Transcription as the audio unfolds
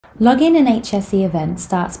Logging an HSE event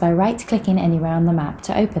starts by right-clicking anywhere on the map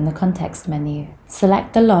to open the context menu.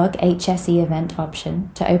 Select the Log HSE Event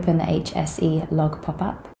option to open the HSE log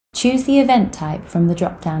pop-up. Choose the event type from the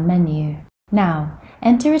drop-down menu. Now,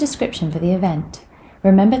 enter a description for the event.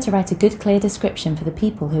 Remember to write a good, clear description for the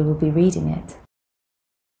people who will be reading it.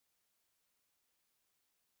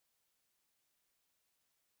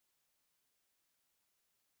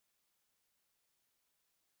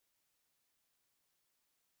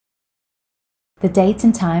 The date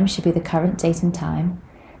and time should be the current date and time,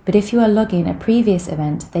 but if you are logging a previous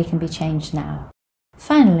event, they can be changed now.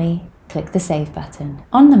 Finally, click the Save button.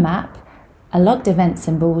 On the map, a logged event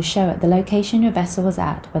symbol will show at the location your vessel was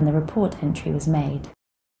at when the report entry was made.